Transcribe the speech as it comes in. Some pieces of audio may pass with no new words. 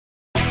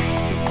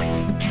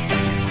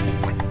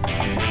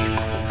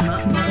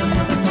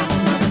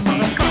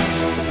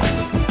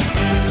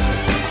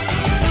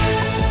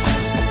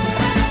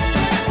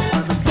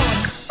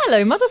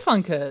Hello,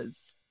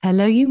 Motherfunkers.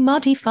 Hello, you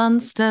muddy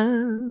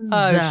funsters.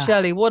 Oh,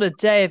 Shelley, what a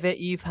day of it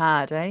you've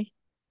had, eh?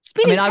 It's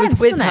been I was intense,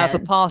 with isn't her for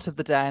it? part of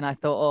the day and I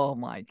thought, oh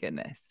my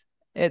goodness.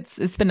 It's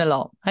been a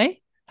lot, eh?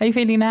 How are you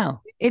feeling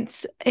now?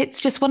 It's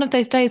just one of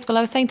those days. Well,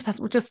 I was saying to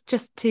Pascal,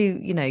 just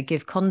to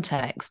give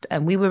context,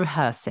 and we were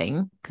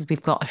rehearsing because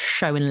we've got a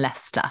show in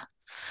Leicester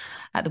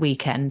at the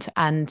weekend,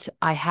 and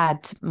I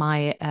had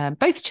my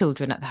both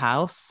children at the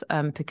house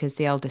because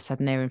the eldest had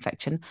an ear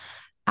infection,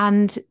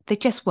 and they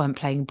just weren't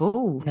playing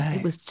ball. No.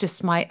 It was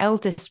just my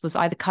eldest was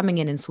either coming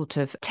in and sort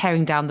of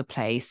tearing down the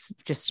place,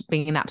 just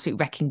being an absolute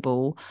wrecking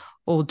ball,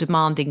 or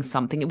demanding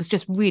something. It was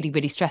just really,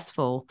 really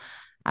stressful.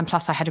 And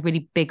plus, I had a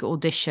really big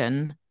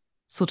audition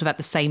sort of at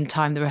the same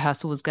time the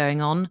rehearsal was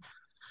going on.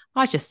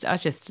 I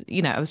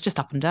was just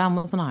up and down,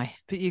 wasn't I?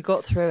 But you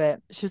got through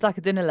it. She was like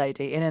a dinner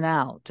lady, in and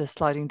out, just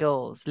sliding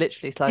doors,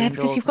 literally sliding Yeah,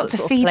 doors. because you've got to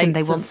Sort of feed them.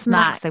 They plates of want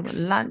snacks. They want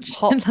lunch.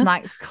 hot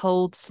snacks,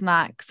 cold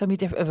snacks, so many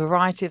different, a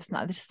variety of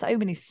snacks. There's just so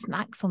many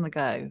snacks on the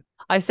go.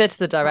 I said to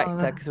the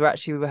director, because we're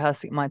actually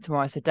rehearsing mine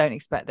tomorrow, I said, don't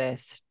expect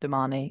this,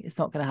 Damani. It's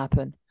not going to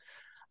happen.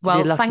 So Well,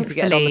 you're lucky if you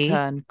get it on the thankfully,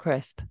 turn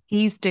crisp.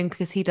 he's doing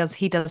because he does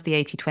the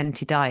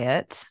 80/20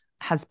 diet.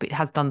 Has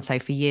done so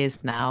for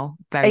years now.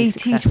 Very 80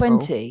 successful.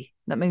 20.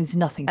 That means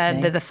nothing to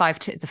me. The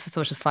 5-2, the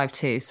sort of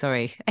 5-2.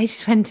 Sorry,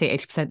 80/20,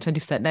 80%,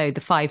 20%. No, the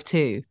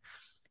 5-2.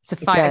 So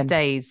Again. 5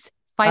 days.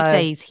 5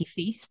 days he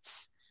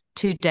feasts.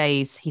 2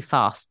 days he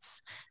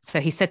fasts. So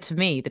he said to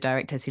me, the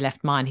director, as he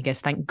left mine, he goes,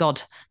 "Thank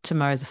God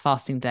tomorrow's a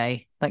fasting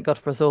day." Thank God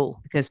for us all.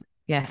 Because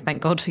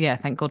thank God. Yeah,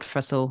 thank God for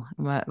us all.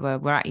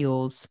 We're at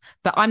yours,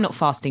 but I'm not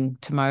fasting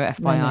tomorrow.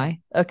 FYI.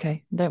 No.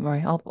 Okay, don't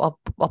worry. I'll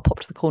pop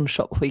to the corner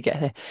shop before you get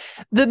here.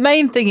 The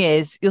main thing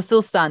is you're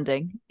still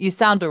standing. You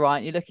sound all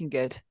right. You're looking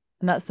good,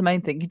 and that's the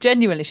main thing.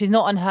 Genuinely, she's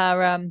not in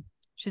her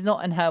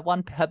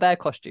bear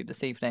costume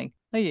this evening.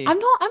 Are you? I'm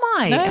not. Am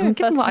I? No, I mean,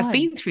 given first what I've time.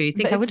 been through, I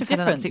think But I it's would have had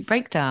an absolute difference.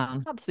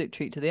 breakdown. Absolute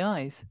treat to the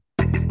eyes.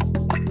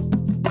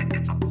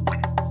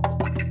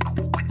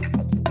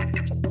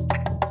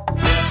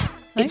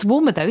 It's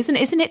warmer though, isn't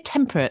it? Isn't it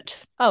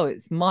temperate? Oh,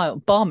 it's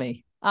mild,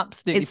 balmy.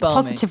 Absolutely It's balmy.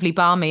 positively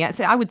balmy.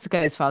 I would go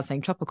as far as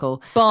saying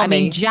tropical. Balmy. I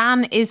mean,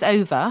 Jan is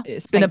over.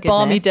 It's been a thank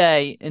balmy goodness.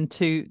 day in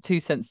two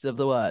senses of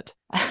the word.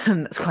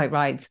 That's quite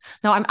right.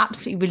 No, I'm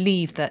absolutely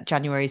relieved that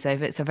January is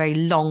over. It's a very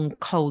long,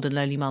 cold and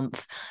lonely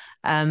month.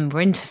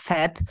 We're into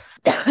Feb.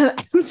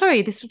 I'm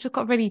sorry, this just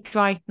got a really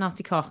dry,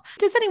 nasty cough.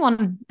 Does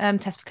anyone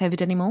test for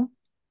COVID anymore?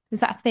 Is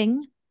that a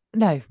thing?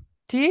 No.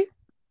 Do you?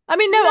 I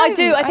mean, no, No, I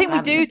do. I think we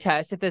haven't. do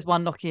test if there's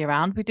one knocking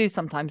around. We do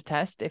sometimes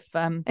test if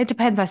It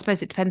depends. I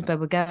suppose it depends where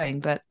we're going.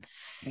 But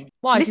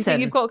why? Do you listen,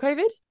 think you've got COVID?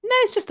 no,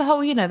 it's just the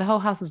whole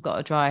house has got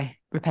a dry,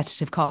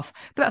 repetitive cough.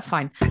 But that's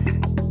fine.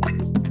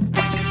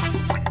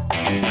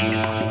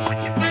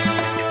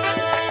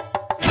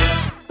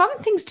 Fun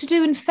things to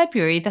do in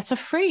February that are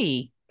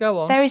free. Go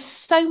on. There is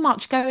so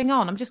much going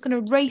on. I'm just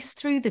going to race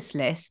through this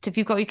list if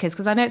you've got your kids,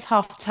 because I know it's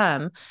half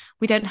term.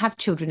 We don't have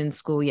children in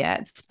school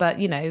yet, but,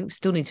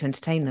 still need to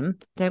entertain them,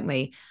 don't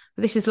we?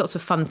 But this is lots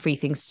of fun, free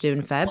things to do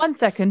in Feb. 1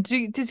 second.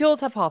 Does yours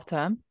have half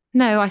term?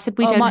 No, I said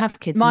we don't have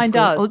kids mine in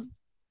school. does.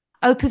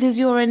 Oh, because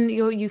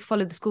you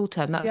follow the school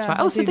term. That's Yeah, right.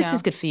 I Oh, so do this now.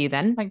 is good for you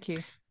then. Thank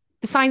you.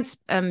 The Science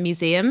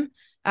Museum.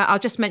 I'll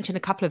just mention a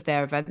couple of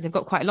their events. They've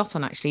got quite a lot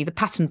on, actually. The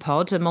Pattern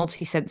Pod, a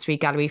multi-sensory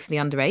gallery for the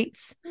under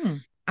eights.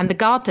 And the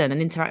Garden, an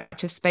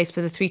interactive space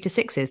for the 3 to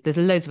 6s. There's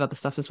loads of other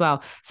stuff as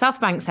well. South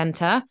Bank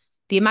Centre,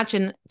 the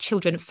Imagine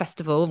Children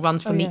Festival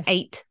runs from the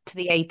 8th to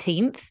the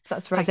 18th.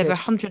 That's very Has good. over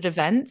 100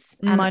 events.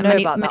 And I know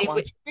many, about that many one.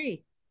 of which are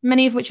free.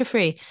 Many of which are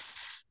free.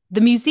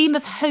 The Museum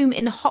of Home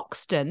in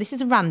Hoxton. This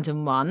is a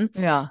random one.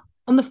 Yeah.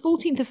 On the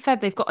 14th of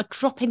Feb, they've got a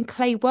drop-in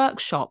clay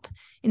workshop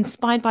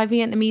inspired by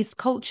Vietnamese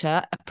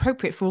culture,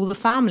 appropriate for all the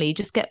family.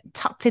 Just get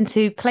tucked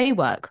into clay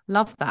work.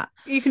 Love that.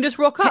 You can just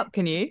rock up,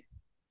 can you?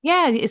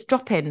 Yeah, it's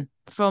drop-in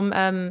from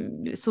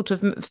sort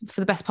of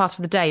for the best part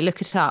of the day. Look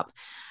it up.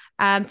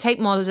 Tate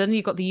Modern,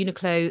 you've got the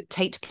Uniqlo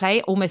Tate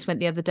Play. Almost went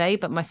the other day,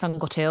 but my son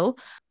got ill.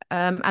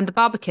 And the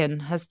Barbican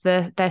has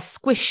their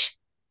squish.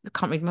 I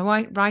can't read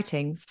my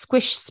writing.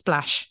 Squish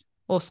splash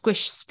or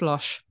squish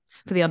splosh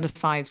for the under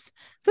fives.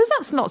 So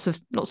that's lots of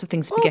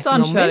things to be getting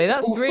done, on Shirley. with.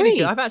 That's All really free.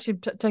 good. I've actually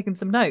taken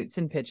some notes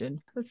in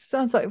Pigeon. That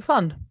sounds like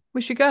fun.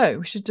 We should go.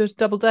 We should just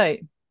double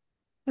date.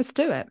 Let's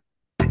do it.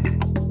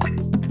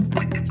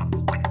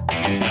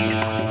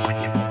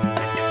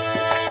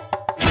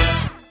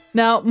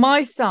 Now,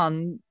 my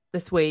son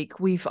this week,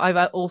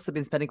 I've also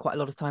been spending quite a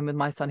lot of time with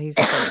my son. He's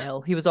been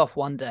ill. He was off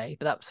one day,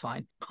 but that was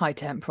fine. High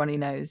temp, runny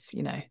nose,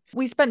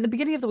 We spent the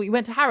beginning of the week, we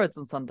went to Harrods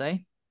on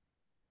Sunday.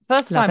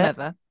 First Love time it.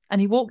 ever. And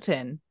he walked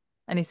in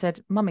and he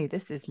said, "Mummy,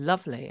 this is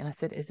lovely." And I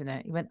said, "Isn't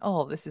it?" He went,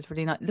 "Oh, this is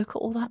really nice. Look at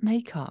all that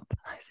makeup."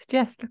 I said,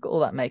 "Yes, look at all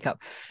that makeup."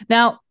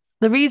 Now,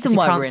 the reason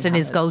why we're in pranced in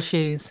his Harrods, gold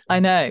shoes. I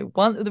know.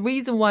 The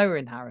reason why we're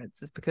in Harrods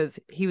is because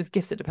he was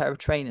gifted a pair of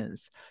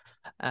trainers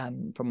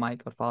from my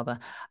godfather,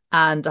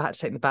 and I had to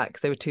take them back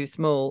because they were too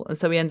small. And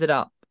so he ended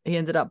up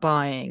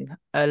buying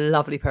a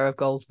lovely pair of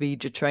gold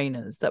Vija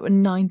trainers that were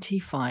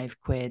 95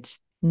 quid.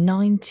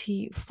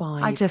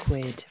 95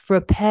 quid for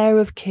a pair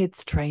of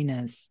kids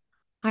trainers.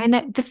 I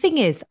know. The thing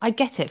is, I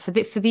get it for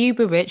the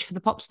uber rich, for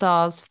the pop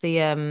stars, for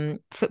the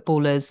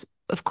footballers.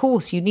 Of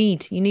course, you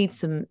need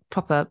some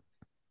proper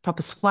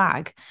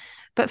swag,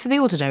 but for the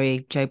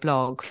ordinary Joe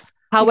Blogs,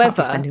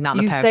 however, spending that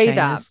on you a pair say of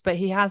trainers. that, but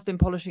he has been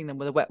polishing them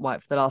with a wet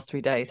wipe for the last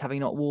 3 days, having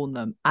not worn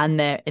them, and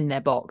they're in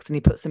their box, and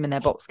he puts them in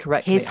their box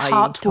correctly. His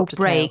heart will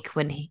break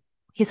when he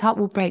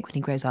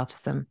grows out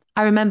of them.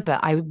 I remember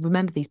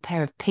these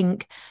pair of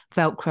pink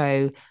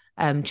Velcro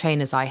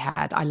trainers I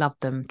had. I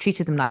loved them,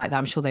 treated them like that.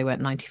 I'm sure they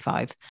weren't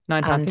 £95.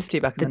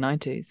 £9.50 back in the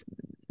 90s.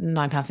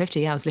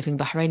 £9.50. Yeah, I was living in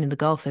Bahrain in the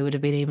Gulf. They would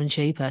have been even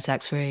cheaper,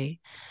 tax-free.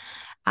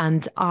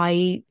 And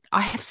I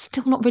have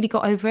still not really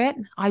got over it.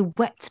 I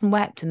wept and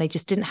wept, and they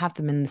just didn't have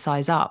them in the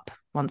size up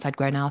once I'd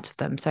grown out of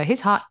them. So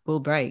his heart will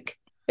break.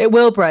 It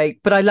will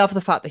break, but I love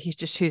the fact that he's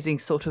just choosing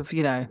sort of,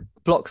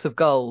 blocks of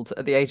gold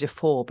at the age of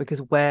 4,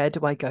 because where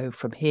do I go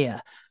from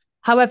here?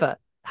 However,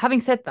 having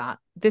said that,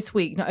 this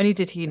week, not only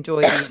did he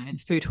enjoy the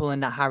food hall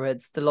in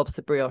Harrods, the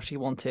lobster brioche he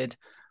wanted.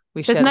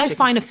 There's no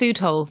finer food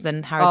hall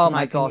than Harrods. Oh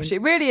my gosh,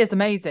 it really is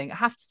amazing. I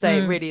have to say,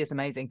 it really is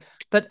amazing.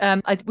 But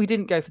we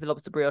didn't go for the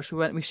lobster brioche.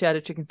 We shared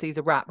a chicken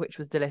Caesar wrap, which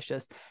was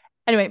delicious.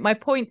 Anyway, my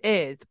point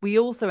is, we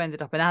also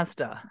ended up in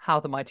Asda. How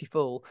the mighty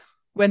fool.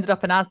 We ended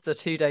up in Asda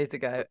 2 days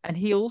ago, and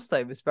he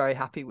also was very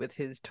happy with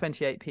his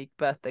 28p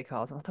birthday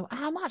cards. And I thought,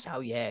 how much?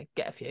 Oh yeah,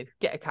 get a few,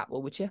 get a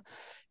couple, would you?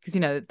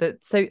 Because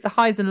so the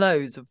highs and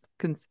lows of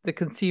the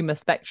consumer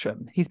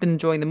spectrum, he's been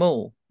enjoying them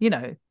all.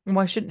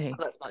 Why shouldn't he? Oh,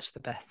 that's much the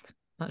best.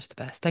 Much the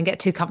best. Don't get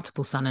too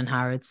comfortable, son, in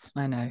Harrods.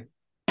 I know.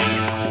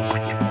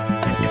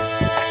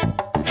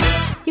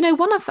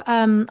 One of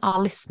our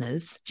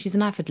listeners, she's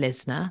an avid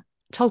listener,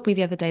 told me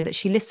the other day that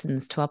she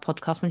listens to our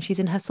podcast when she's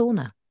in her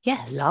sauna.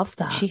 Yes. I love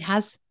that. She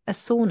has a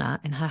sauna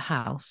in her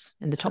house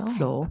in the top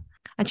floor.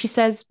 And she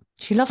says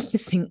she loves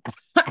listening.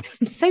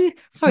 I'm so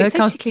sorry.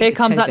 Here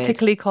comes that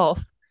tickly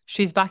cough.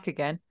 She's back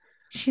again.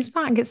 She's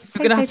back. It's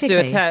We're going to have to do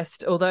a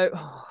test, although,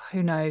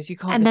 who knows? You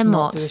can't just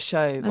not do a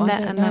show.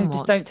 And then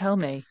just don't tell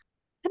me.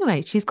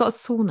 Anyway, she's got a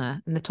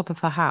sauna in the top of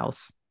her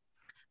house,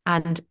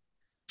 and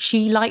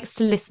she likes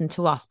to listen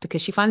to us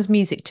because she finds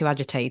music too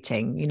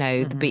agitating.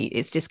 The beat,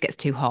 it just gets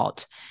too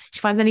hot. She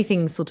finds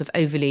anything sort of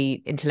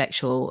overly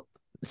intellectual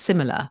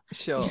similar.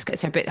 Sure. It just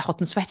gets her a bit hot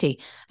and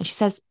sweaty. And she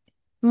says,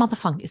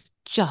 Motherfunk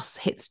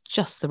hits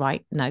just the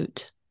right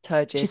note.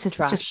 Turgid, she says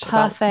trash, it's just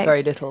perfect.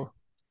 Very little.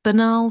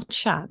 Banal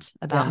chat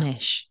about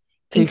Nish.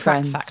 Two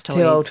friends, factoids.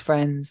 2 old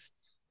friends.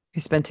 Who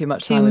spend too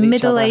much time with each other. 2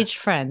 middle-aged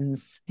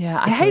friends. Yeah,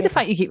 I hate the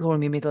fact you keep calling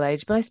me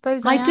middle-aged, but I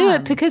suppose I do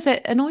it because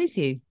it annoys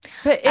you.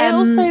 But it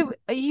also,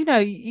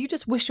 you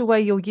just wish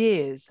away your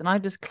years, and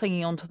I'm just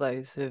clinging on to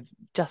those who've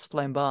just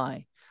flown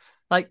by.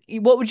 Like,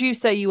 what would you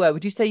say you were?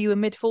 Would you say you were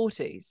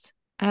mid-40s?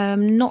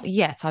 Not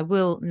yet. I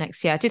will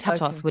next year. I did have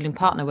to ask the willing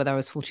partner whether I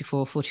was 44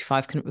 or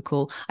 45, couldn't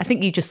recall. I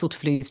think you just sort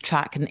of lose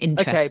track and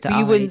interest. Okay, but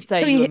you wouldn't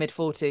say you were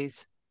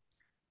mid-40s?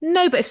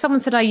 No, but if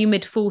someone said, are you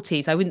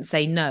mid-40s? I wouldn't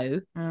say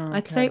no. Okay.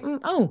 I'd say,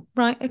 oh,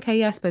 right, okay,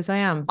 yeah, I suppose I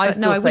am. I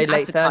wouldn't late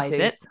advertise 30s.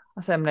 it.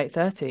 I say I'm late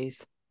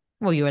 30s.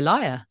 Well, you're a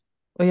liar.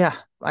 Well, yeah,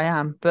 I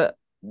am, but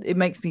it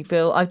makes me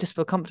I just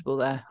feel comfortable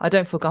there. I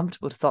don't feel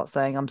comfortable to start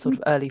saying I'm sort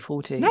of early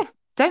 40s. No,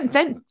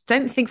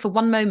 don't think for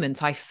one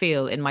moment I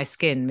feel in my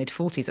skin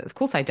mid-40s. Of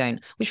course I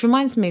don't. Which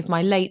reminds me of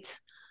my late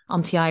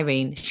Auntie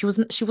Irene. She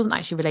wasn't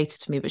actually related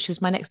to me, but she was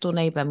my next door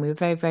neighbour, and we were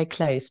very, very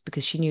close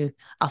because she knew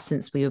us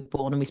since we were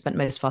born, and we spent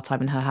most of our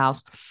time in her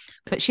house.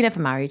 But she never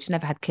married, she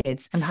never had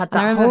kids, and had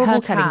that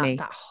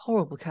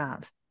horrible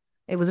cat.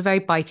 It was a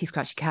very bitey,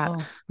 scratchy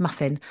cat,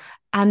 Muffin.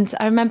 And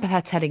I remember her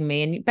telling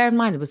me, and bear in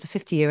mind, it was a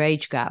 50-year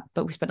age gap,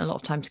 but we spent a lot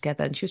of time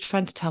together. And she was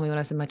trying to tell me when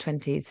I was in my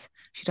 20s,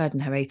 she died in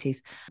her 80s,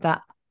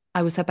 that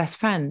I was her best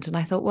friend. And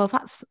I thought, well,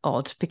 that's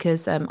odd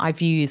because I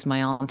view you as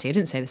my auntie. I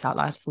didn't say this out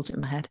loud. I thought it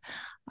in my head.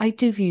 I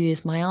do view you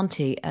as my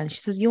auntie. And she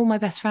says, you're my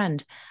best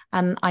friend.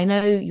 And I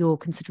know you're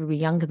considerably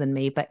younger than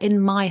me, but in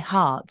my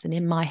heart and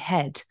in my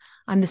head,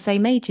 I'm the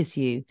same age as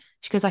you.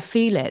 She goes, I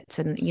feel it.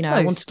 And,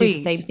 I want to do the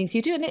same things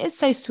you do. And it is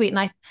so sweet.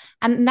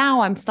 And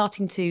now I'm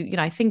starting to,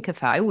 I think of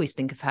her. I always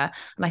think of her.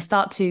 And I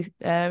start to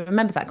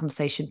remember that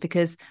conversation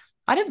because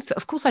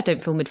of course I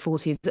don't feel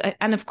mid-40s.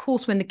 And of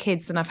course, when the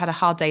kids, and I've had a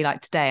hard day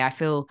like today, I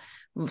feel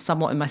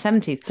somewhat in my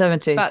 70s.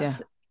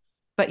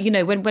 But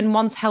when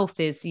one's health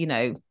is,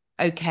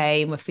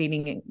 okay, and we're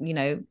feeling,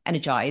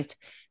 energized,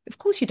 of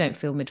course you don't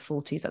feel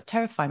mid-40s. That's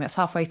terrifying. That's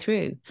halfway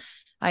through.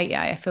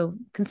 I feel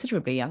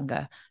considerably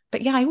younger.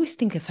 But yeah, I always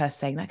think of her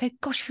saying like, oh,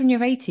 gosh, you're in your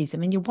 80s. I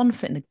mean, you're 1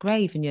 foot in the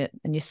grave, and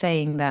you're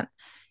saying that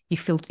you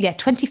feel,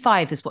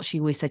 25 is what she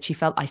always said. She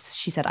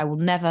said, I will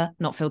never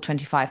not feel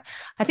 25.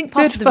 I think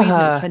part of the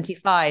reason it's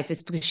 25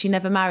 is because she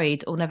never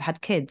married or never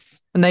had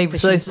kids. And those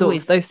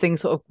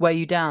things sort of weigh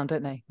you down,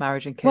 don't they?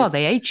 Marriage and kids. Well,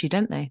 they age you,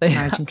 don't they?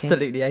 Marriage and kids.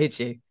 Absolutely age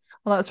you.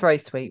 Well, that's very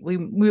sweet.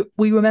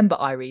 We remember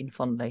Irene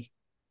fondly.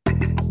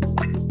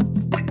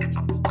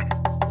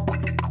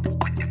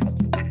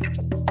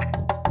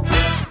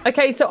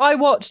 Okay, so I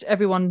watched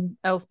Everyone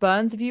Else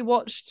Burns. Have you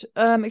watched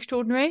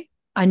Extraordinary?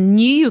 I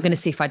knew you were going to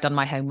see if I'd done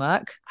my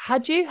homework.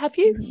 Have you?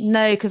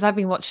 No, because I've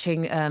been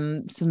watching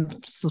some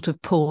sort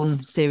of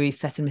porn series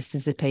set in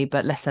Mississippi,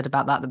 but less said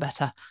about that, the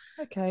better.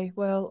 Okay,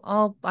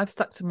 well, I've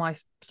stuck to my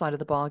side of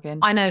the bargain.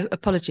 I know.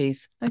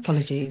 Apologies. Okay.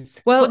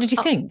 Apologies. Well, what did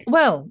you think?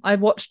 Well, I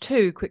watched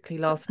 2 quickly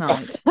last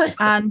night,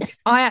 and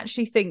I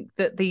actually think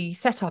that the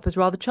setup is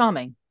rather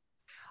charming.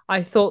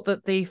 I thought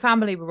that the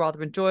family were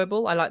rather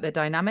enjoyable. I like their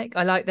dynamic.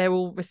 I like their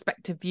all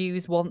respective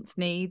views, wants,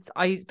 needs.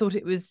 I thought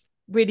it was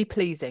really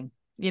pleasing,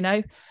 you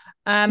know.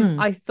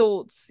 I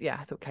thought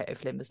Kate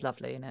O'Flynn was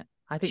lovely in it.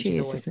 I think she's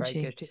always very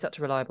good. She's such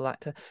a reliable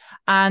actor.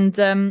 And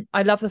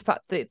I love the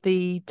fact that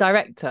the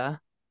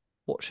director,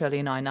 what Shirley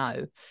and I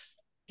know,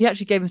 he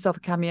actually gave himself a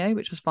cameo,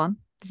 which was fun.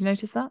 Did you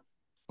notice that?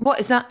 What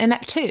is that in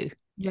Act 2?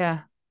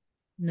 Yeah.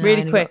 No,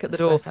 really quick at the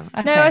door. Okay,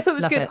 no, I thought it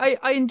was good.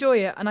 I enjoy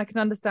it, and I can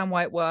understand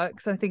why it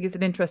works. I think it's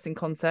an interesting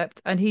concept,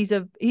 and he's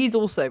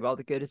also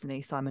rather good, isn't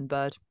he, Simon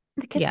Bird?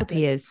 The kids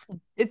he is.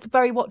 It's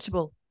very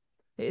watchable.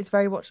 It is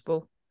very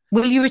watchable.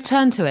 Will you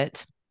return to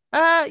it?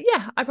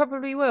 Yeah, I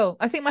probably will.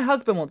 I think my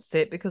husband wants to see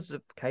it because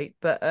of Kate,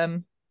 but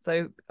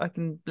so I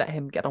can let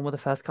him get on with the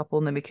first couple,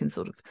 and then we can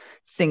sort of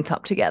sync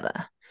up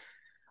together.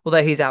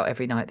 Although he's out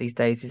every night these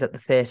days, he's at the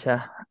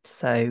theatre.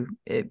 So,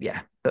 yeah,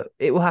 but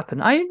it will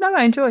happen. I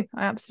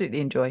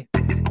absolutely enjoy.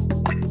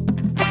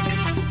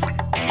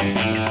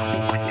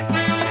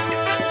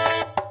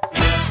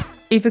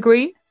 Eva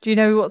Green, do you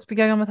know what's been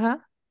going on with her?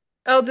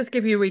 I'll just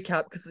give you a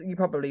recap because you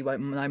probably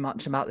won't know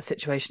much about the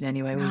situation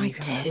anyway. I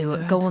do.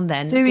 Go on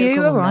then. Do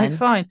you? All right,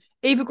 fine.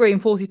 Eva Green,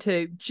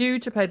 42, due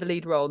to play the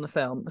lead role in the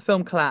film. The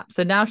film collapsed.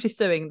 So now she's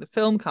suing the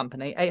film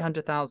company,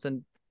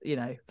 800,000,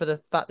 for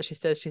the fact that she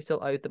says she still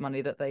owed the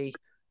money that they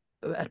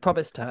had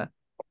promised her.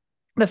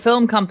 The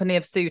film company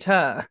have sued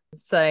her,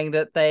 saying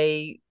that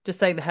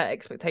her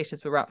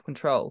expectations were out of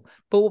control.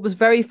 But what was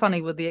very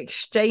funny were the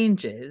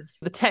exchanges,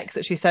 the text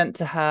that she sent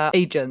to her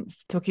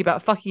agents, talking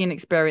about fucking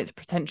inexperienced,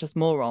 pretentious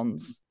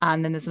morons.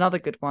 And then there's another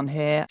good one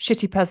here,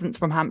 shitty peasants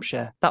from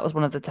Hampshire. That was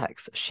one of the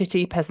texts,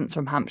 shitty peasants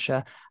from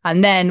Hampshire.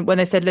 And then when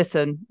they said,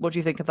 listen, what do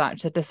you think of that?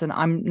 She said, listen,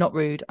 I'm not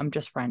rude, I'm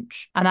just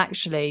French. And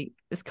actually,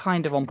 it's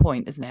kind of on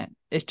point, isn't it?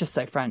 It's just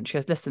so French. She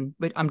goes, listen,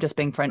 I'm just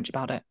being French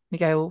about it. You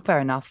go, well, fair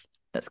enough.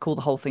 Let's call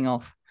the whole thing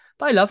off.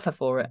 But I love her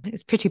for it.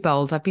 It's pretty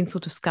bold. I've been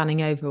sort of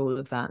scanning over all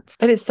of that.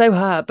 But it's so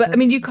her. But I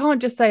mean, you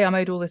can't just say I'm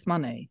owed all this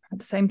money. At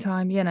the same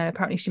time,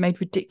 apparently she made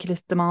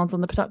ridiculous demands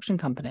on the production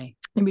company,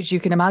 which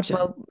you can imagine.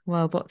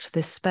 Well, watch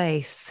this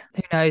space.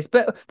 Who knows?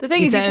 But the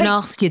thing is, you don't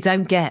ask, you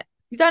don't get.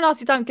 You don't ask,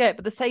 you don't get.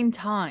 But at the same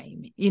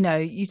time,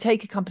 you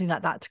take a company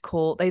like that to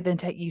court. They then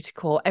take you to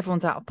court.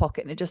 Everyone's out of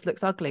pocket and it just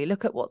looks ugly.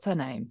 Look at what's her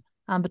name?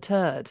 Amber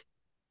Turd.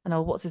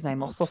 And what's his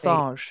name?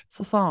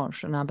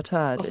 Sausage and Amber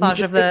Turd. Sausage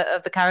of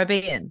the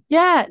Caribbean.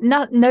 Yeah,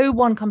 no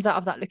one comes out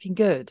of that looking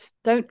good.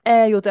 Don't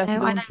air your dirty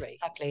laundry.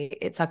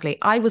 It's ugly.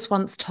 I was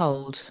once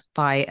told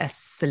by a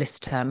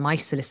solicitor, my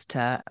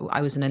solicitor, I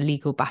was in a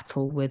legal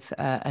battle with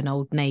an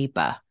old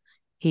neighbour.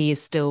 He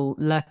is still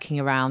lurking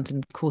around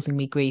and causing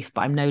me grief,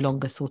 but I'm no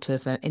longer sort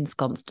of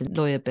ensconced in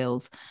lawyer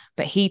bills.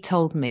 But he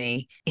told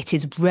me it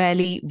is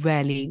rarely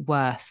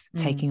worth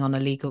taking on a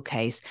legal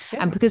case.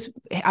 Yeah. And because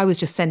I was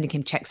just sending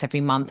him checks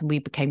every month and we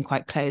became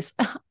quite close,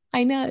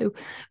 I know.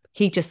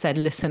 He just said,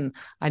 listen,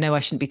 I know I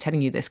shouldn't be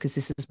telling you this because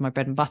this is my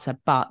bread and butter,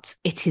 but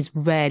it is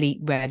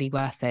rarely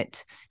worth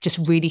it. Just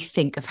really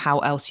think of how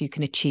else you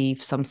can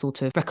achieve some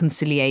sort of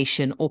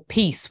reconciliation or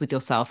peace with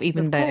yourself,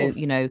 even though,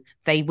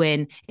 they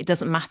win. It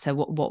doesn't matter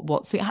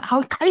what's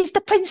how it's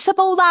the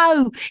principle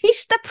though.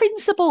 It's the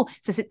principle. He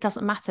says it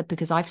doesn't matter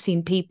because I've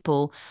seen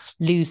people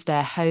lose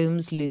their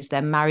homes, lose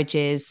their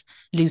marriages,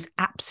 lose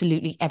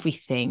absolutely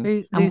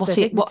everything.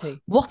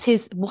 What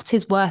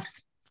is worth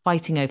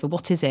fighting over?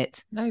 What is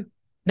it? No.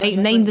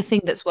 Name the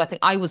thing that's worth it.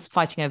 I was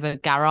fighting over a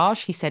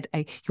garage. He said,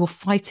 hey, you're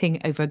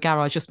fighting over a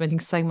garage. You're spending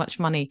so much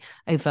money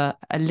over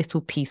a little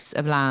piece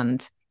of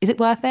land. Is it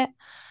worth it?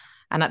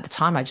 And at the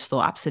time, I just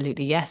thought,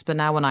 absolutely, yes. But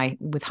now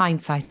with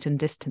hindsight and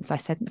distance, I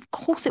said, of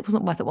course it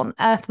wasn't worth it. What on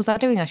earth was I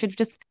doing? I should have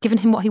just given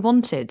him what he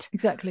wanted.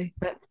 Exactly.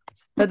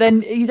 But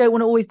then you don't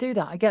want to always do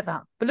that. I get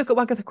that. But look at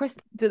Agatha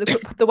Christie,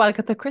 the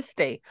Agatha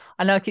Christie.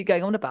 I know I keep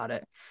going on about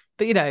it.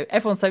 But,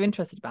 everyone's so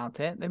interested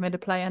about it. They made a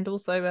play and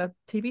also a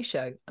TV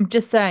show. I'm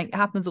just saying it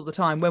happens all the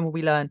time. When will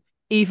we learn?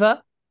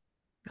 Eva,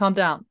 calm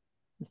down.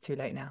 It's too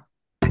late now.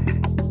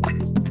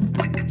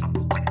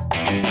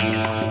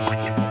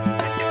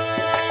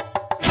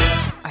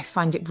 I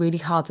find it really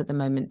hard at the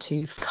moment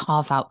to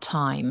carve out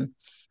time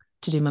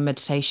to do my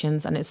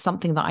meditations. And it's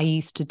something that I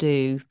used to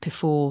do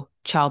before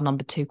child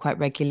number 2 quite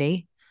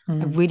regularly.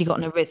 I've really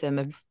gotten a rhythm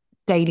of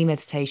daily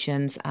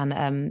meditations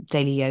and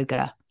daily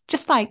yoga,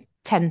 just like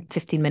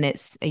 10-15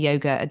 minutes a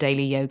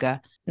daily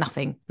yoga.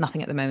 Nothing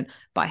at the moment,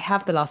 but I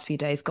have the last few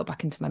days got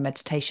back into my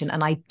meditation,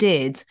 and I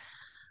did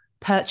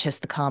purchase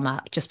the Calm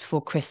app just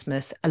before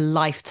Christmas, a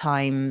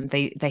lifetime.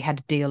 They had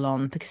a deal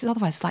on, because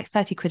otherwise it's like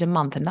 30 quid a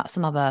month, and that's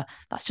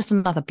just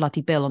another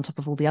bloody bill on top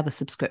of all the other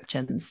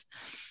subscriptions.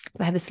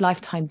 They had this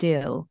lifetime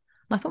deal,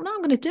 and I thought, no, I'm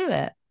going to do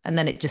it. And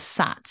then it just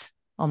sat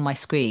on my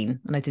screen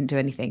and I didn't do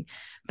anything.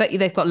 But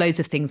they've got loads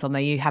of things on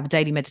there. You have a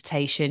daily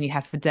meditation, you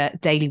have a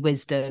daily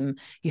wisdom,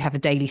 you have a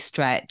daily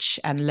stretch,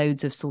 and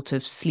loads of sort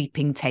of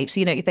sleeping tapes.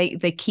 You know,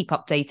 they keep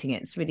updating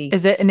it. It's really.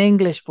 Is it an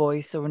English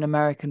voice or an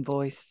American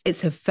voice?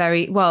 It's a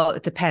very, well,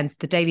 it depends.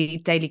 The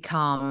Daily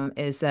Calm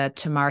is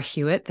Tamara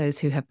Hewitt. Those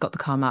who have got the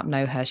Calm app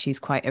know her. She's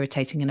quite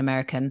irritating and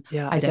American.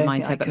 Yeah, I don't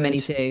mind her, but many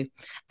do.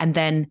 And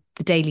then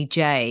the Daily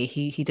J,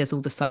 he does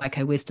all the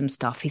psycho wisdom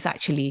stuff.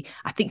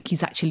 I think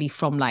he's actually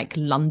from like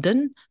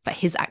London, but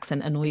his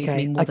accent annoys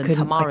me more than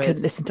Tamara's. I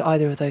couldn't listen to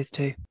either of those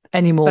two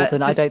any more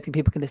than I don't think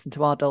people can listen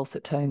to our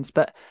dulcet tones.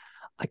 But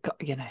I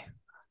got,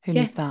 who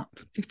needs that?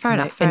 Fair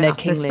enough.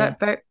 There's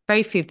very,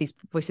 very few of these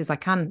voices I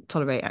can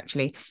tolerate,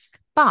 actually.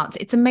 But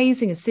it's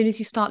amazing as soon as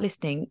you start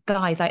listening,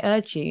 guys, I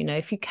urge you,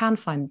 if you can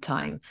find the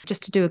time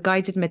just to do a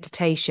guided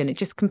meditation, it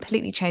just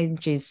completely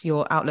changes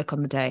your outlook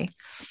on the day.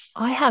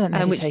 I haven't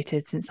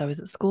meditated since I was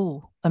at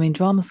school. I mean,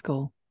 drama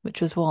school,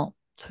 which was what?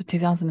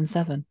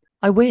 2007.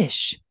 I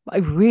wish.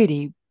 I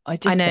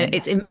know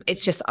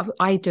it's just,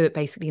 I do it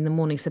basically in the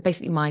morning. So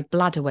basically my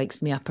bladder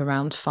wakes me up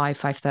around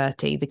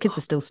 5:30. The kids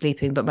are still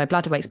sleeping, but my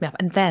bladder wakes me up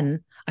and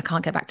then I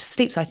can't get back to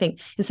sleep. So I think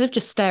instead of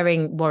just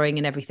staring, worrying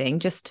and everything,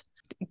 just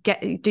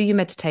do your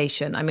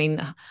meditation. I mean,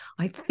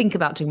 I think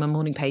about doing my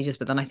morning pages,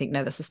 but then I think,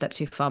 no, that's a step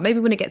too far. Maybe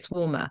when it gets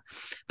warmer.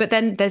 But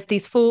then there's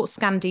these 4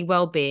 Scandi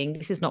wellbeing.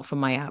 This is not from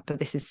my app, but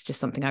this is just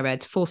something I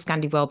read. 4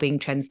 Scandi wellbeing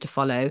trends to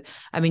follow.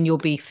 I mean, you'll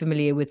be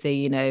familiar with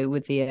the,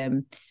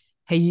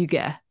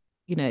 Heyuga.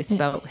 It's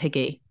spelled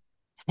Higgy.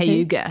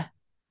 Heyuga.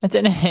 I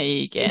don't know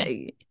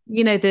Heyuga.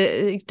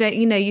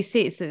 You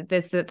see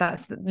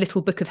that's the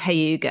little book of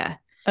Heyuga.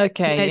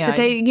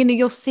 Okay.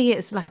 You'll see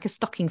it's like a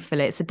stocking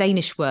fillet. It's a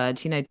Danish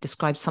word,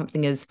 describes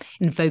something as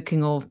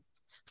invoking or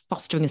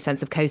fostering a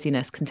sense of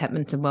coziness,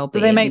 contentment, and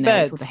well-being. Do they make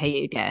beds? It's the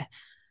Heyuga.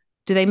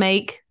 Do they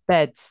make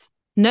beds?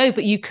 No,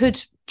 but you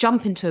could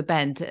jump into a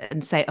bed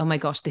and say, "Oh my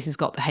gosh, this has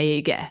got the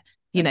Heyuga."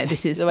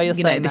 This is,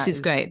 this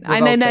is great.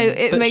 I know,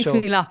 it makes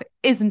me laugh,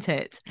 isn't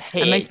it?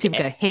 And most people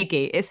go,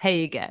 Higgy, it's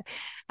Heyuga.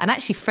 And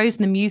actually,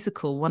 Frozen the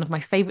musical, one of my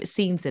favourite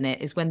scenes in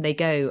it is when they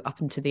go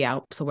up into the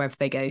Alps or wherever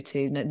they go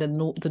to,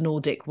 the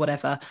Nordic,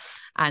 whatever.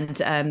 And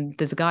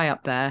there's a guy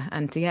up there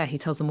and he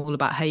tells them all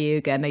about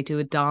Heyuga and they do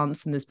a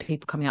dance and there's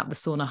people coming out of the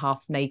sauna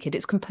half naked.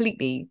 It's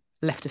completely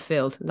left of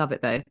field. Love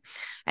it though.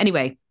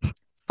 Anyway,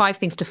 5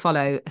 things to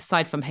follow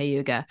aside from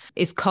Heyuga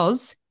is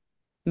Cos,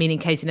 meaning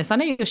coziness. I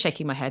know you're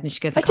shaking my head and she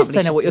goes, I just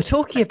don't know what you're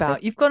talking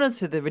about. You've gone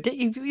into the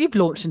ridiculous, you've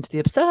launched into the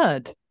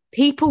absurd.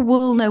 People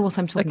will know what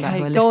I'm talking about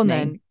who are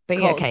listening.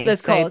 Then. But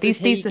so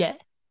these are...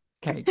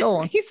 Okay, go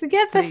on.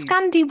 They're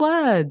Scandi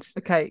words.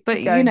 Okay. But,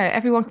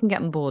 everyone can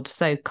get on board.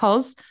 So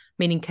cos,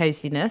 meaning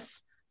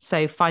coziness.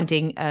 So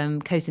finding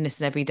coziness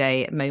in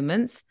everyday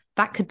moments.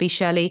 That could be,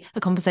 Shirley, a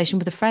conversation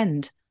with a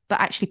friend, but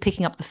actually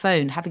picking up the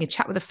phone, having a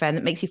chat with a friend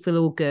that makes you feel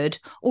all good,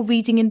 or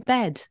reading in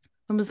bed.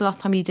 When was the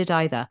last time you did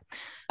either?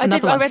 I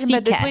read in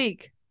bed this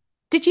week.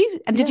 Did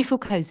you? And did you feel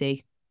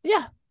cozy?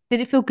 Yeah.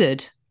 Did it feel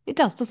good? It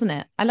does, doesn't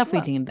it? I love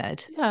reading in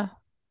bed. Yeah.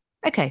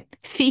 Okay.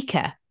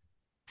 Fika.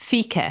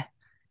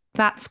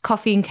 That's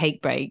coffee and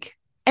cake break.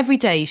 Every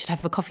day you should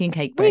have a coffee and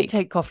cake break. We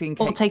take coffee and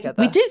cake together.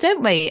 We do,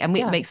 don't we? And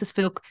it makes us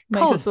feel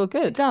good.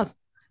 It does.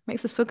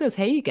 Makes us feel good.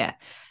 Here you go.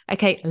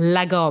 Okay.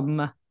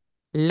 Lagom.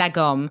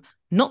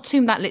 Not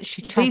too, that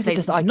literally translates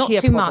These are just into not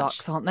IKEA too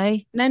products, much. Aren't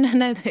they?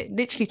 No. It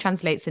literally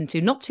translates into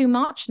not too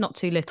much, not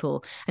too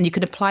little. And you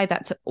can apply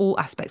that to all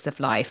aspects of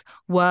life.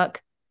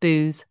 Work,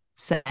 booze,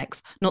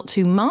 sex. Not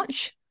too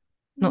much,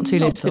 not too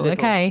little.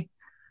 Okay.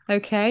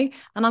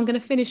 And I'm going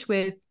to finish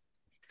with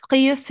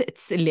live.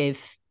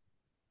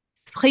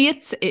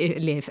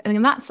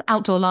 And that's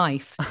outdoor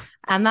life.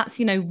 And that's,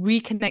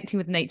 reconnecting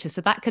with nature.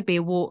 So that could be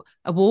a walk,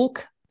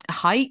 a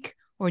hike,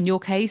 or in your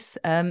case,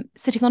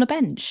 sitting on a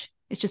bench.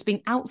 It's just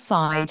being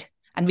outside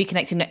and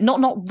reconnecting,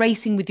 not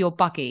racing with your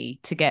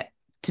buggy to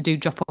do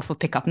drop off or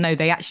pick up. No,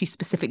 they actually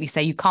specifically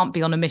say you can't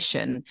be on a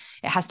mission.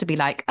 It has to be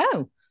like,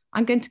 oh,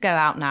 I'm going to go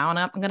out now and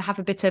I'm going to have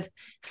a bit of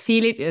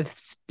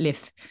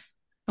live.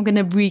 I'm going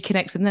to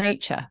reconnect with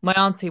nature. My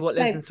auntie, what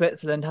lives in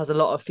Switzerland, has a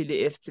lot of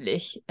Feeling,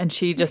 and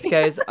she just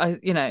goes,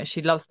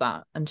 she loves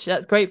that, and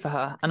that's great for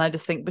her. And I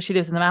just think, but she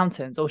lives in the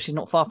mountains, or she's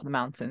not far from the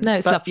mountains. No,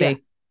 it's lovely. Yeah,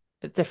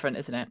 it's different,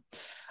 isn't it?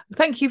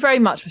 Thank you very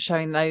much for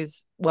sharing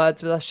those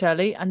words with us,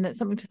 Shirley, and it's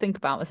something to think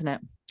about, isn't it?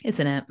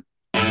 Isn't it?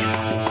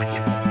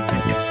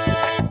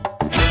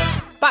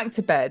 Back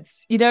to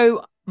beds.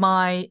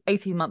 My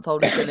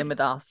 18-month-old is still in with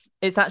us.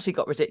 It's actually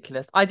got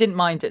ridiculous. I didn't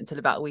mind it until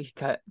about a week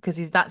ago because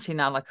he's actually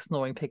now like a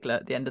snoring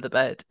piglet at the end of the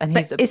bed. And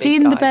is he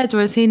in the bed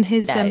or is he in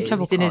his travel cot?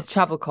 He's in his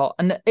travel cot.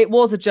 And it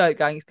was a joke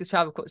going, his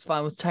travel cot's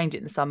fine, we'll change it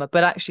in the summer.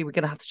 But actually, we're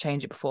going to have to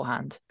change it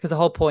beforehand because the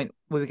whole point,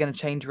 we were going to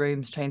change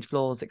rooms, change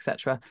floors,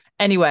 etc.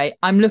 Anyway,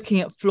 I'm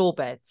looking at floor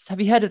beds.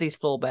 Have you heard of these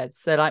floor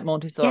beds? They're like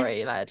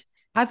Montessori led.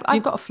 I've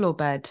got a floor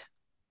bed.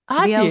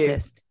 Have the you?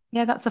 Eldest.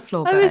 Yeah, that's a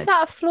floor bed. Oh, is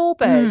that a floor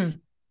bed?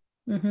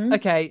 Mm-hmm.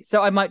 Okay,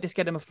 so I might just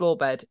get him a floor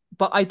bed,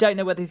 but I don't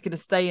know whether he's going to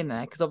stay in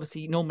there because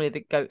obviously normally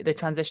they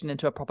transition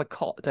into a proper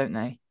cot, don't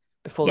they?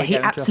 before Yeah, they he go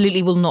into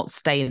absolutely will not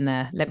stay in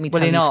there. Let me Will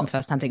tell he you from not?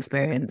 first-hand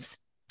experience.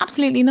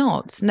 Absolutely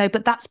not. No,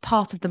 but that's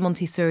part of the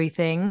Montessori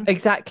thing.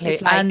 Exactly.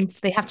 It's like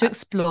they have to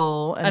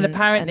explore, And and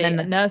apparently then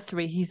at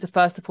nursery, he's the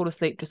first to fall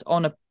asleep just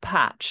on a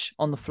patch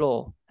on the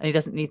floor, and he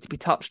doesn't need to be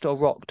touched or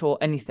rocked or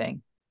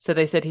anything. So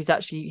they said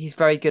he's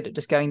very good at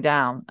just going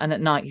down, and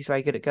at night he's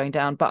very good at going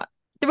down. But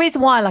the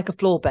reason why I like a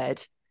floor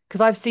bed,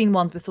 because I've seen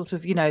ones with sort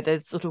of,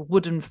 there's sort of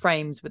wooden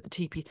frames with the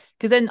TP,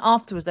 because then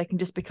afterwards they can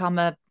just become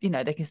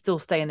they can still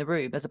stay in the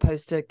room as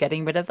opposed to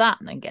getting rid of that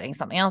and then getting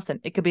something else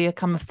in. It could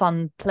become a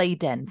fun play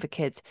den for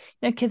kids.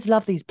 Kids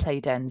love these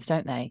play dens,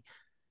 don't they?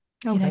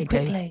 oh, they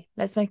Quickly,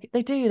 let's make it.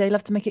 They do. They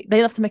love to make it.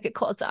 They love to make it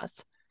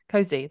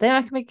cozy. They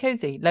like to make it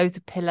cozy. Loads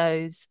of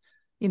pillows.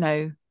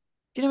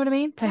 Do you know what I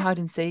mean? Play hide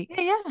and seek.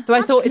 Yeah. So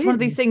I thought it's one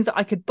of absolutely. these things that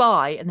I could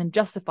buy and then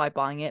justify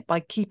buying it by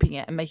keeping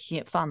it and making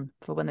it fun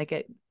for when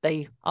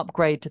they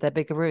upgrade to their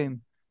bigger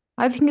room.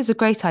 I think it's a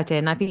great idea,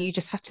 and I think you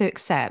just have to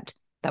accept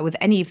that with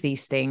any of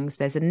these things,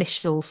 there's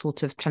initial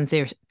sort of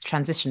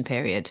transition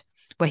period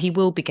where he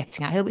will be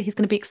getting out. He's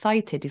going to be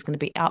excited. He's going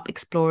to be up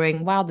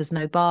exploring. Wow, there's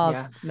no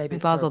bars, Yeah, maybe no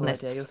it's a bars on terrible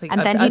this. idea. You'll think,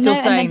 And then as you're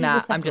saying he will that,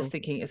 I'm settle. just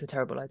thinking it's a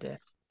terrible idea.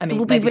 I It mean,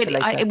 will be maybe for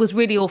really. later. It was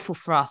really awful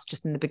for us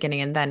just in the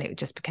beginning, and then it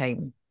just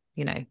became,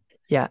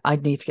 Yeah,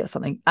 I'd need to get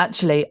something.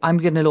 Actually, I'm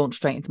going to launch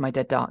straight into my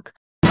Dead Duck.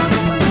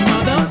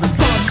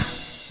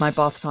 My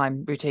bath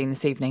time routine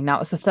this evening. Now,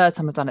 it's the third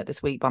time I've done it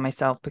this week by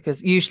myself,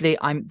 because usually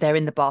they're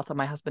in the bath and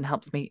my husband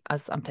helps me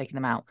as I'm taking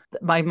them out.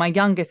 My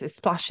youngest is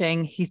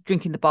splashing. He's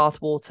drinking the bath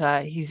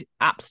water. He's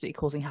absolutely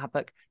causing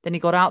havoc. Then he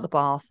got out the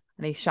bath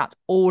and he shat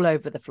all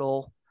over the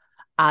floor.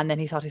 And then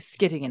he started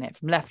skidding in it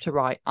from left to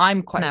right.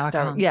 I'm quite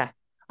hysterical. Yeah,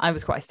 I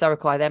was quite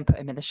hysterical. I then put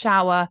him in the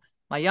shower.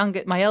 My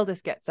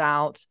eldest gets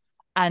out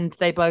and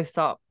they both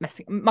start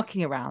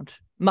mucking around,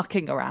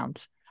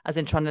 as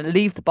in trying to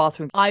leave the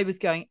bathroom. I was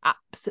going,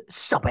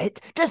 stop it,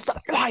 just stop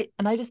it, right.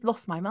 And I just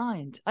lost my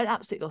mind. I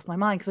absolutely lost my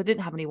mind because I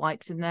didn't have any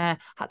wipes in there.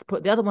 Had to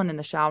put the other one in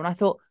the shower. And I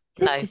thought,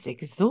 this is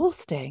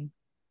exhausting.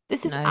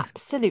 This is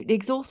absolutely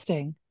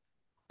exhausting.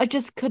 I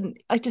just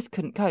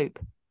couldn't cope.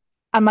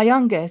 And my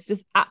youngest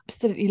just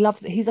absolutely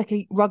loves it. He's like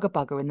a rugger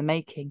bugger in the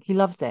making. He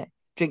loves it.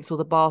 Drinks all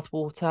the bath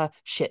water,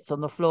 shits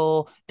on the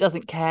floor,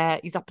 doesn't care.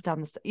 He's up and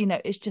down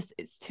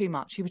it's too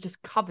much. He was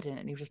just covered in it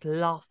and he was just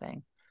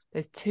laughing.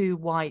 Those two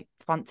white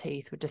front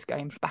teeth were just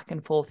going back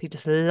and forth. He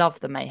just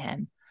loved the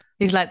mayhem.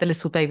 He's like the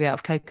little baby out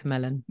of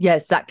Cocomelon. Yeah,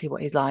 exactly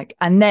what he's like.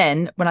 And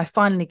then when I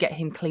finally get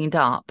him cleaned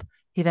up,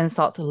 he then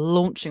starts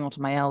launching onto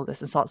my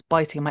eldest and starts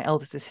biting. And my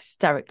eldest is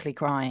hysterically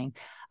crying.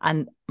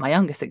 And my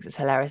youngest thinks it's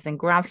hilarious, then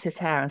grabs his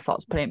hair and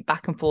starts putting it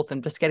back and forth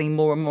and just getting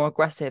more and more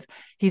aggressive.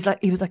 He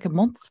was like a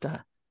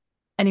monster.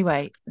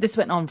 Anyway, this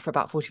went on for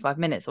about 45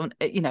 minutes in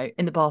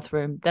the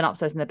bathroom, then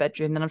upstairs in the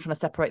bedroom. Then I'm trying to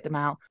separate them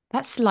out.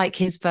 That's like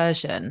his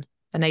version.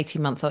 An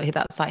 18-month-old,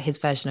 that's like his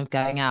version of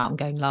going out and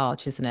going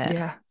large, isn't it?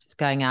 Yeah. Just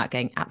going out,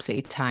 getting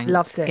absolutely tanked.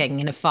 Loved it.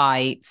 Getting in a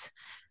fight,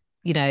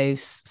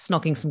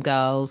 snogging some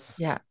girls.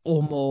 Yeah.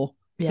 Or more.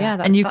 Yeah.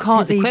 That's, and you that's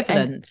can't his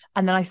equivalent.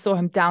 And then I saw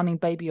him downing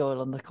baby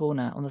oil on the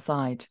corner, on the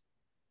side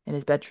in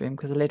his bedroom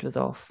because the lid was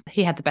off.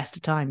 He had the best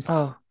of times.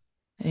 Oh,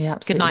 he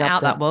absolutely good night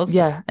out it. that was.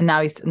 Yeah. And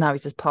now he's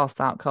just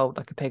passed out cold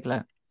like a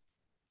piglet.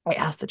 It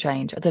has to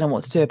change. I don't know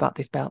what to do about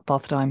this bath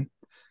time.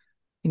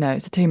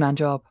 It's a 2-man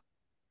job.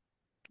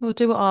 We'll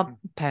do what our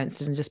parents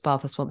did and just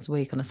bath us once a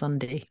week on a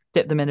Sunday.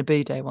 Dip them in a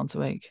bidet once a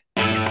week.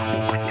 Do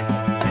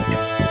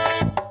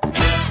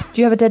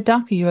you have a dead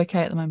duck? Are you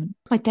okay at the moment?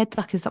 My dead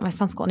duck is that my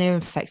son's got an ear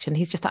infection.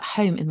 He's just at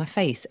home in my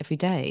face every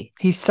day.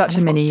 He's such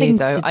a mini you,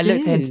 though. I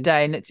looked at him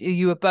today and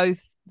you were both,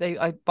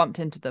 I bumped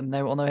into them.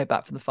 They were on their way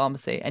back from the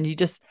pharmacy and you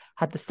just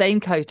had the same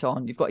coat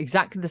on. You've got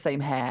exactly the same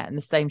hair and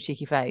the same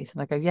cheeky face.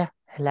 And I go, yeah,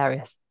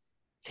 hilarious.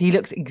 So he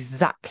looks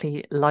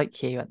exactly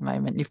like you at the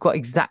moment. You've got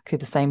exactly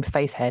the same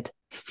face head.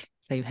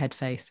 Same head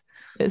face.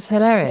 It's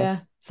hilarious. Yeah.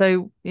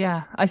 So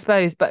yeah, I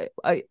suppose. But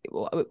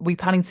we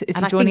planning to? Is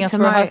he joining us for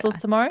rehearsals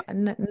tomorrow?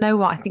 No,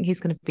 what I think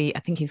he's going to be. I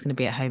think he's going to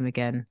be at home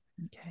again.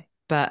 Okay.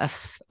 But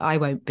I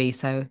won't be.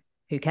 So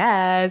who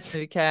cares?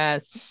 Who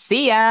cares?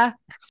 See ya.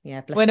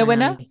 Yeah.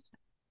 Winner.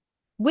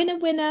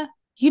 Winner.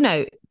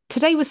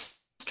 Today was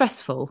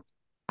stressful.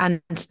 And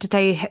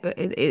today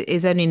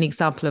is only an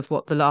example of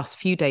what the last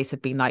few days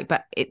have been like.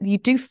 But you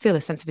do feel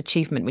a sense of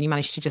achievement when you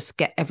manage to just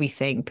get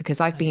everything, because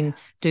I've been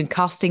doing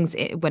castings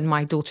when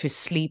my daughter is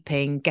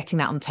sleeping, getting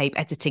that on tape,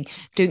 editing,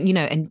 doing,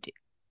 and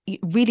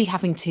really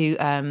having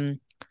to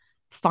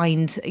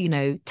find,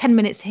 10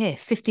 minutes here,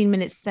 15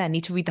 minutes there,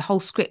 need to read the whole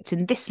script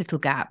in this little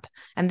gap.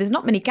 And there's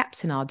not many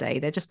gaps in our day.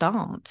 There just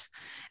aren't.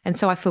 And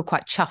so I feel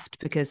quite chuffed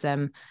because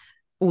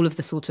all of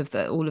the sort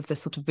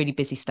of really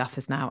busy stuff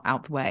is now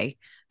out the way.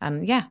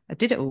 And yeah, I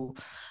did it all.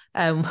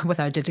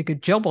 Whether I did a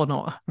good job or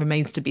not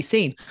remains to be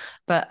seen.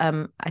 But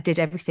I did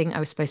everything I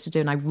was supposed to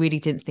do. And I really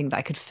didn't think that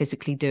I could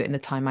physically do it in the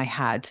time I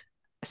had,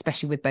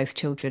 especially with both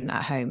children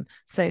at home.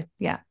 So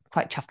yeah,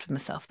 quite chuffed with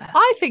myself there.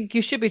 I think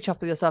you should be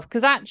chuffed with yourself,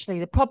 because actually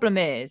the problem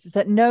is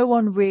that no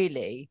one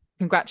really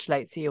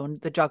congratulates you on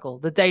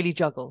the daily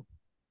juggle.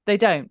 They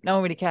don't. No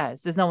one really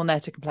cares. There's no one there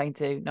to complain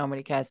to. No one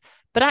really cares.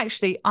 But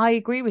actually, I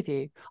agree with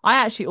you. I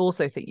actually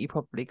also think you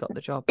probably got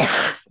the job.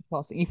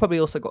 You probably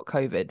also got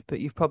COVID, but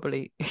you've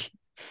probably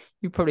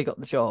got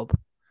the job.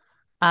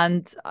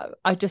 And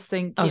I just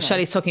think...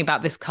 Shelley's talking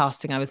about this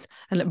casting.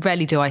 And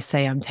rarely do I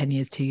say I'm 10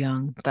 years too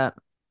young, but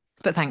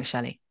thanks,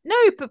 Shelley. No,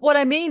 but what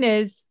I mean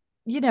is,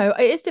 it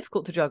is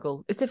difficult to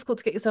juggle. It's difficult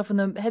to get yourself in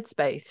the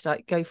headspace,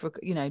 like go for,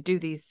 do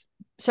these.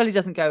 Shelley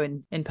doesn't go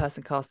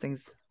in-person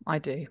castings. I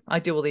do. I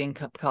do all the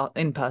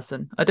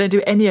in-person. I don't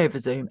do any over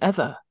Zoom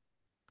ever.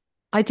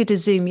 I did a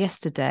Zoom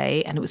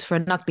yesterday and it was for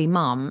An Ugly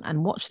Mum,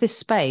 and watch this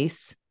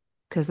space,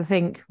 because I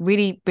think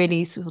really,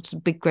 really sort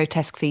of big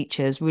grotesque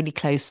features, really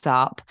close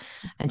up.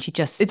 And she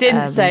just... It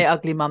didn't say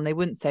ugly mum. They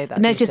wouldn't say that.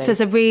 No, it just says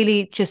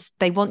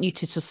they want you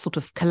to just sort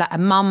of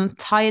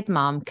tired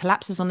mum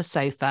collapses on a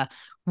sofa,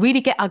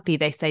 really get ugly.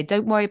 They say,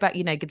 don't worry about,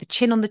 get the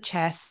chin on the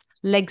chest,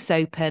 legs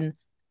open.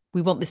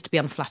 We want this to be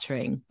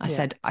unflattering. I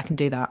said, I can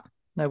do that.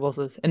 No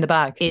wazzers. In the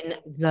bag. In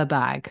the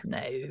bag.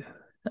 No,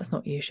 that's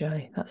not you,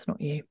 Shirley. That's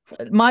not you.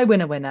 My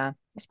winner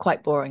is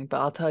quite boring, but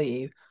I'll tell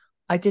you,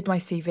 I did my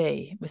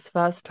CV. It was the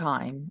first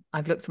time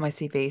I've looked at my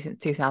CV since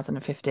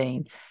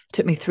 2015. It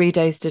took me 3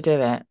 days to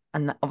do it.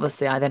 And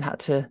obviously I then had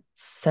to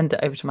send it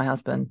over to my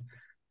husband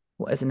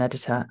as an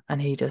editor.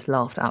 And he just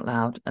laughed out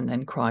loud and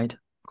then cried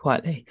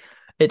quietly.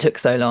 It took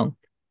so long.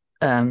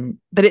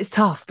 But it's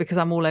tough because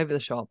I'm all over the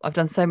shop. I've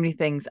done so many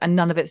things and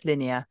none of it's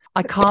linear.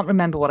 I can't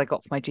remember what I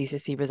got for my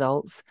GCSE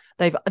results.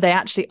 They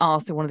actually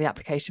asked in one of the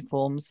application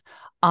forms.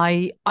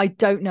 I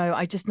don't know.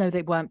 I just know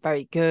they weren't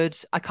very good.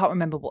 I can't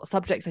remember what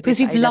subjects I did.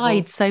 Because you've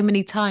lied so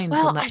many times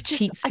on that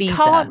cheat visa. I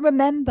can't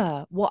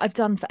remember what I've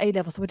done for A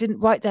levels, so I didn't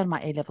write down my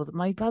A levels.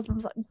 My husband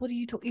was like, "What are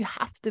you talking?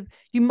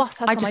 You must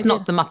have." I just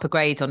knocked them up a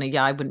grade on it.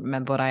 Yeah, I wouldn't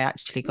remember what I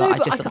actually got.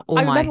 No,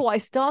 I remember what I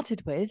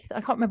started with.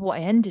 I can't remember what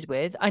I ended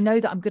with. I know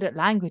that I'm good at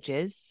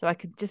languages, so I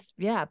could just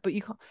but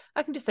you can't.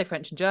 I can just say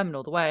French and German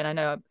all the way, and I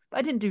know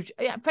I didn't do.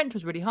 French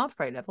was really hard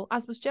for A level,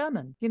 as was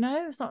German.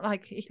 It's not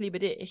like ich liebe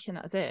dich and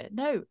that's it.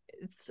 No,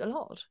 it's a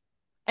lot.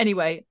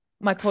 Anyway,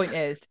 my point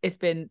is, it's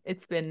been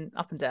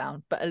up and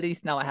down, but at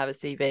least now I have a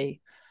CV.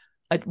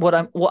 What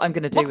I'm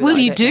going to do. What will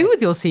you do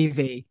with your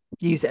CV?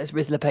 Use it as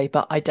Rizzler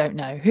paper. I don't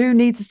know. Who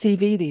needs a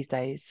CV these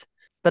days?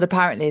 But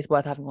apparently, it's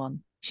worth having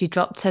one. She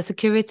dropped her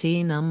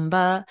security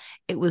number.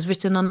 It was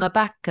written on the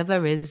back of a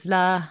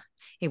Rizzler.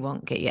 You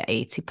won't get your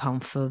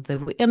 £80 for the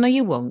week. Oh, no,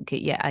 you won't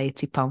get your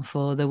 £80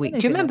 for the week.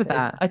 Do you remember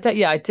that? I don't.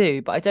 Yeah, I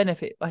do, but I don't know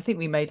if I think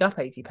we made up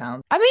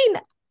 £80. I mean,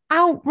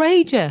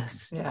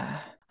 outrageous. Yeah.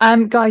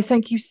 Guys,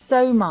 thank you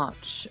so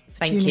much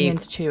for tuning in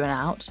to Chew and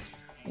Out.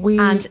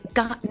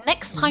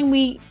 Next time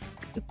we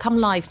come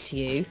live to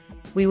you,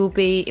 it will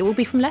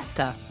be from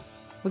Leicester.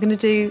 We're going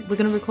to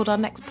record our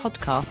next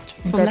podcast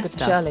from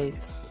Leicester.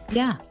 Shirley's.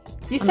 Yeah.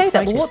 You say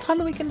that, but what time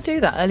are we going to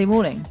do that? Early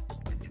morning?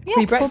 Yeah,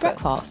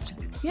 pre-breakfast.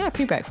 Yeah,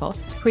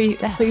 pre-breakfast.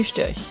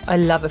 Frühstück. I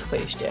love a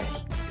Frühstück.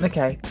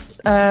 Okay.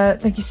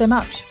 Thank you so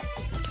much.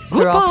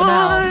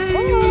 Goodbye.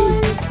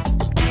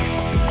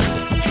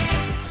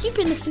 You've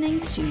been listening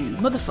to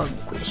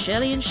Motherfunk with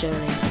Shirley and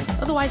Shirley,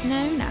 otherwise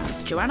known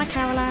as Joanna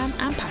Carolan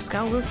and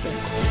Pascal Wilson,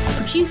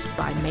 produced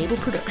by Mabel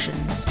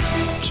Productions.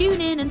 Tune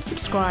in and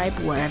subscribe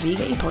wherever you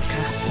get your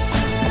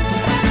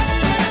podcasts.